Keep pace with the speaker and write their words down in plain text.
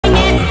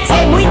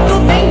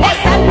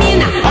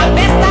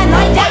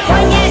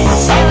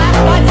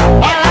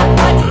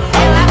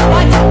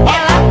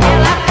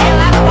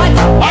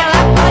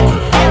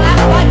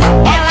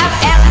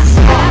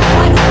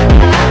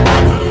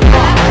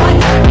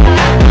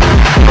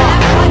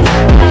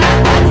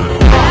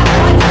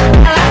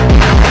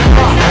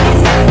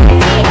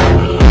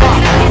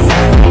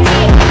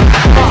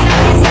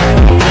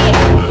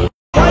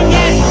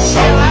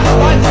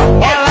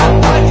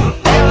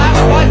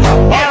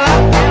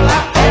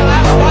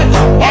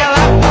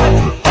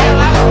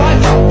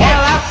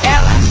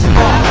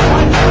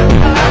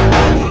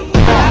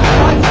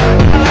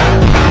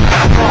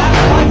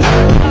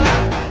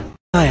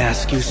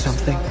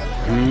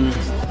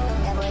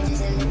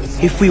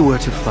If we were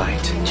to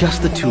fight,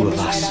 just the two of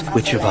us,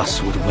 which of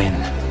us would win?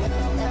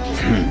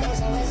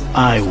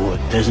 I would,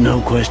 there's no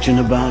question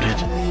about it.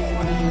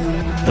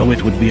 Though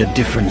it would be a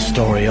different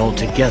story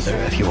altogether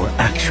if you were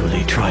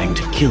actually trying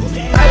to kill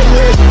me.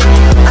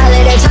 I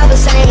let her talk a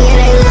saying and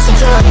they listen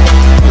to her.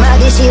 My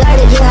bitch, she like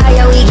to get high,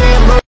 yeah, we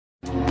get broke.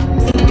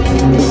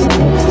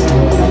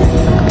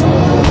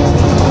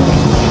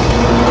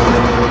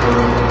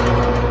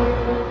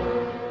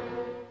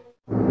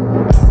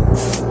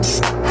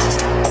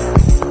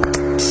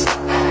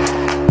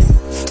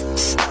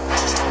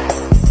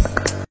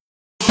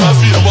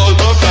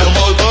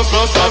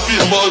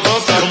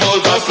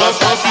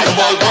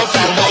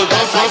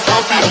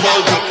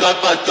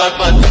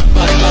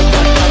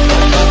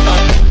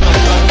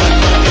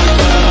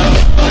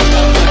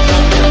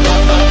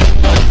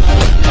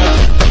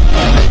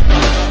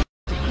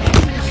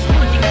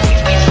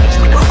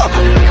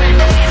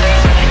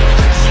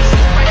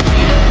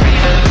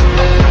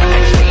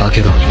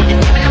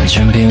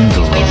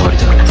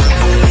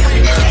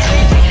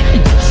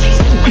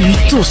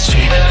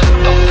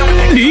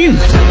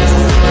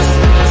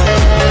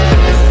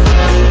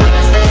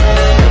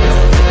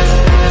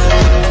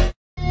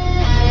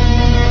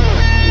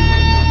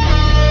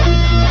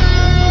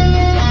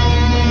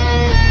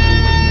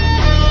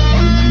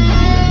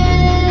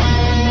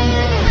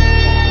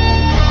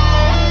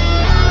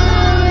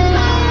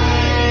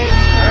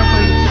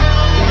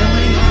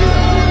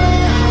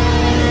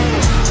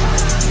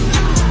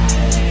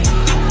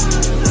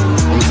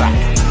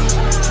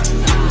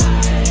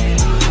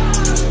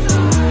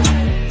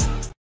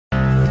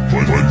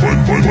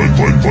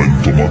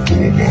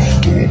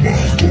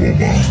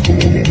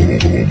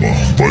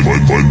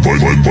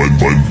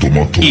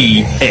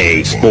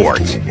 EA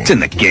Sports, it's in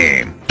the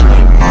game.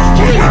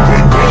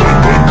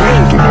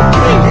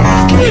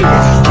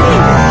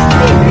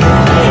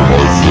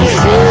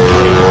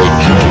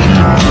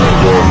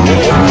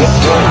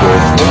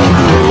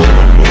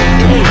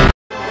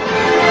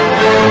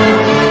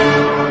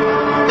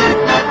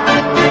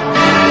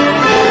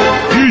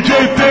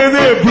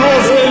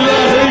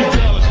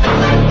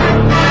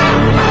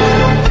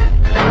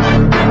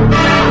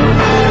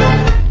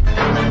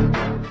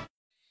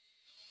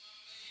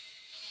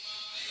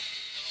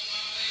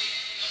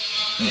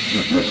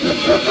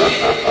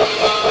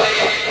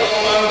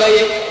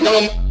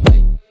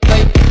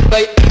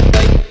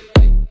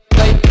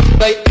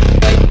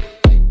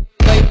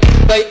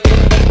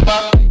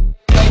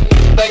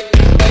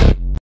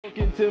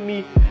 To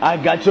me, I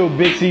got your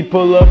bitchy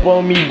pull up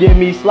on me, give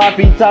me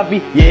sloppy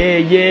toppy,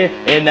 yeah,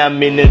 and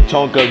I'm in the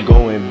Tonka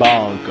going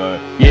bonker.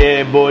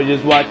 Yeah, boy,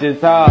 just watch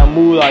this how I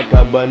move like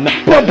a banana.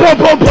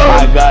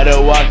 I gotta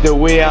watch the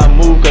way I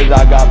move cause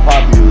I got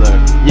popular.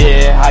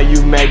 Yeah, how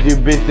you mad you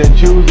bitch and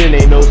choosing,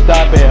 ain't no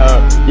stopping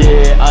her.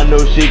 Yeah, I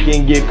know shit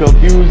can get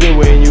confusing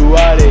when you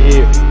out of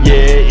here.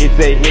 Yeah, it's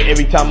a hit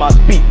every time I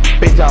speak,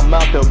 bitch I'm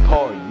out the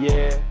party,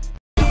 yeah.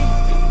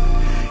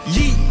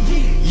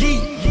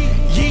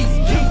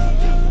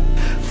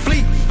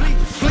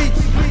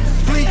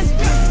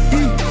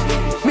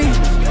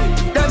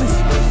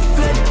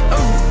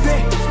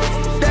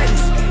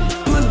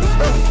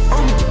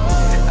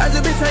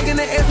 Taking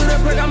the ass with a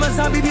prick, I'm a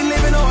zombie, be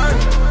living on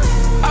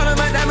earth. All of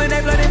my diamond,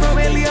 they flooded from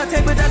Elliot,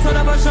 take, but that's all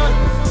of our shirt.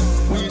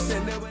 When you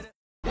sitting there with it.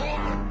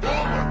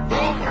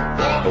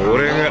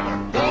 俺が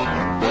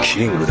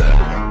キングだ。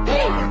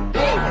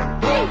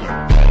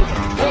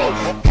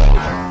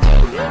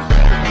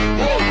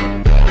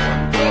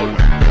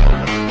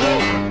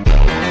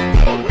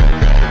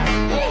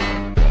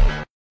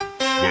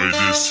Vai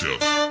descer,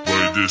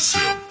 vai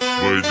descer,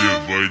 vai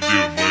descer,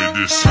 vai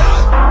descer,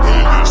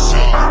 vai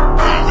descer,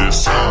 vai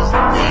descer, vai descer,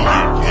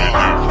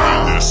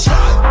 vai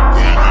descer,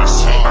 vai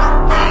descer,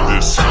 vai descer, vai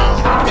descer,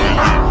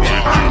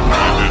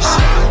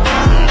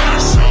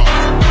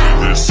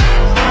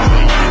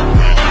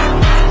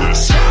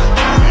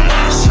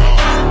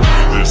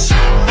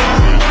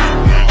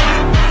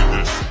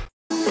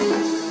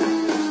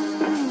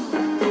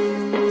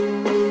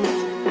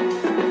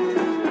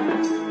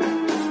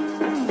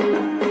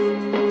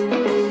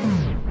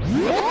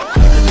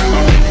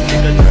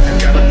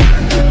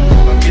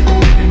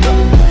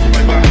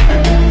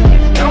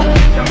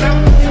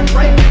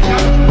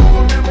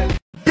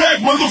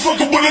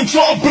 motherfucker when I'm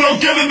tall, but I'll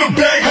get in the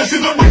bag. I see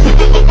the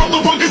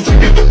motherfuckers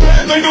taking the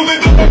bag. They know they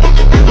don't.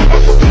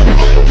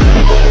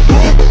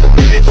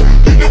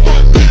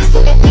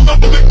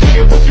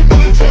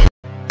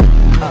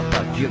 A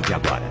partir de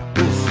agora,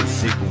 o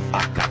sossego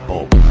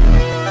acabou.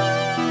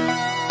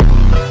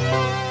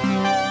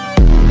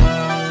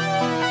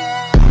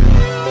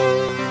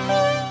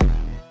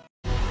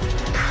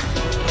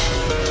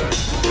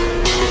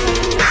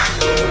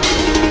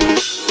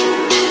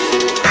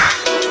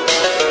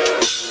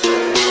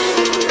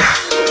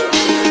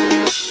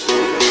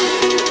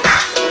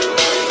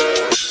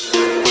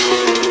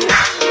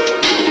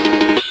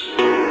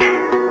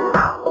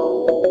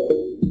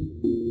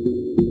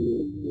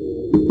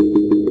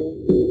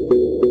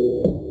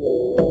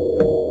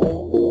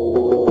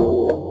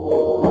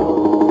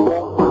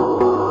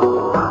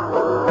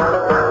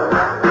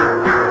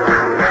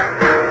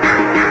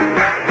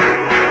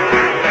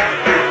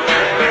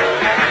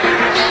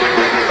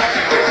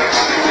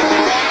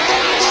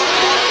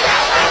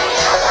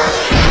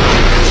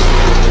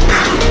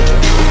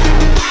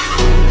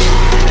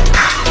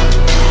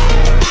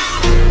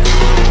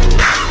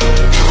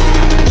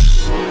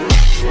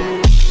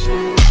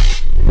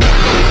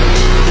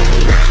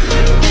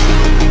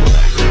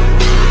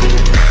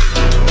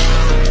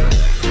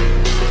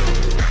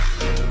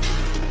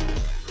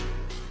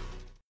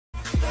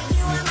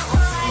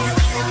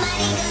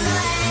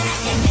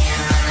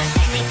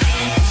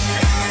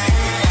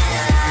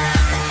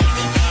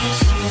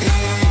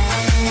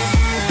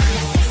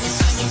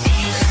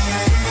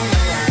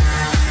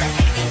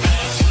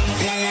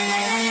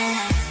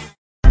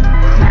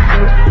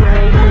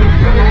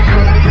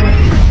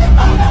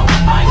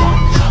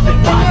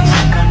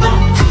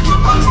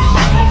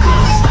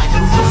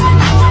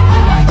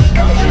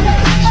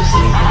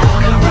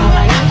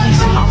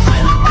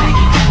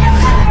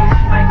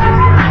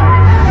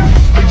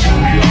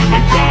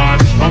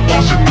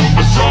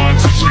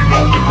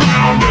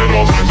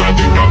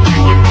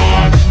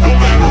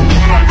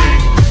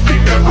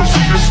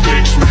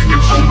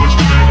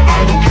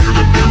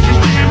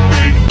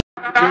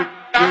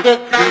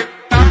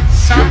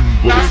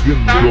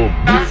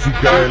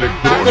 música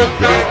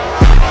electrónica.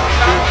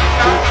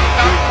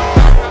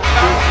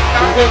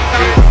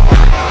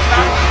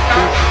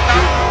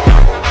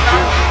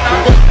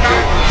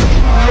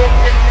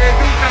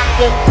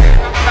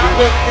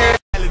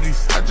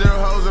 I drill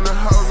holes in the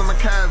holes in my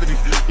cavity.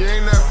 You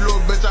ain't that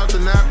fluid bitch out to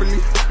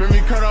Napoli. Made me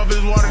cut off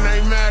his water, they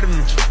ain't mad at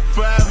me.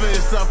 Forever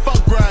it's up,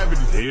 fuck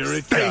gravity. Here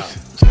it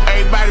comes.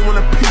 Everybody want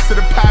a piece of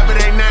the pie, but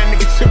ain't nothing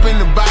nigga chipping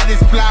to buy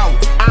this flour.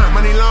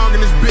 Money long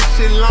and this bitch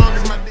shit long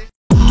as my dick.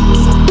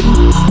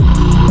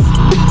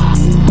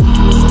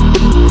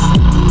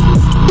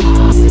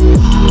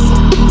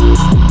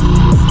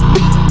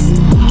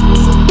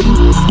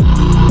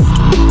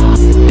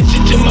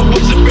 Listen to my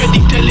voice, I'm ready,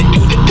 tell it, do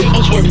the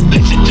devil's work.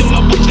 Listen to my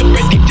voice, I'm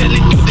ready, tell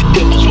it, do the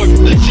devil's work.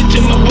 Listen to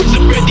my voice,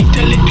 I'm ready,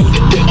 tell it, do the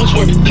devil's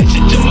work.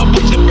 Listen to my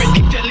voice, I'm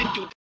ready, tell it,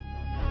 do the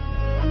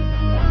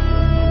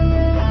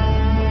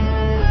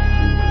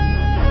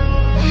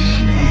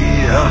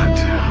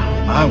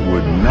I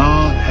would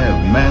not have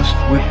messed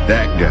with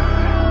that guy.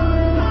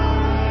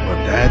 But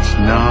that's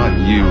not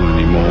you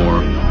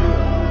anymore,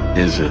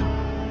 is it?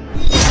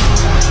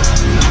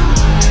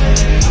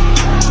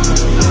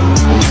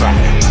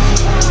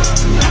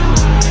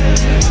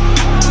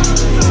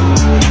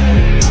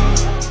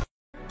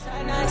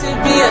 Try not to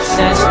be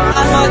obsessed.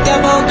 I fucked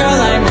up old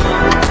girl,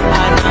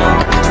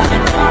 I know.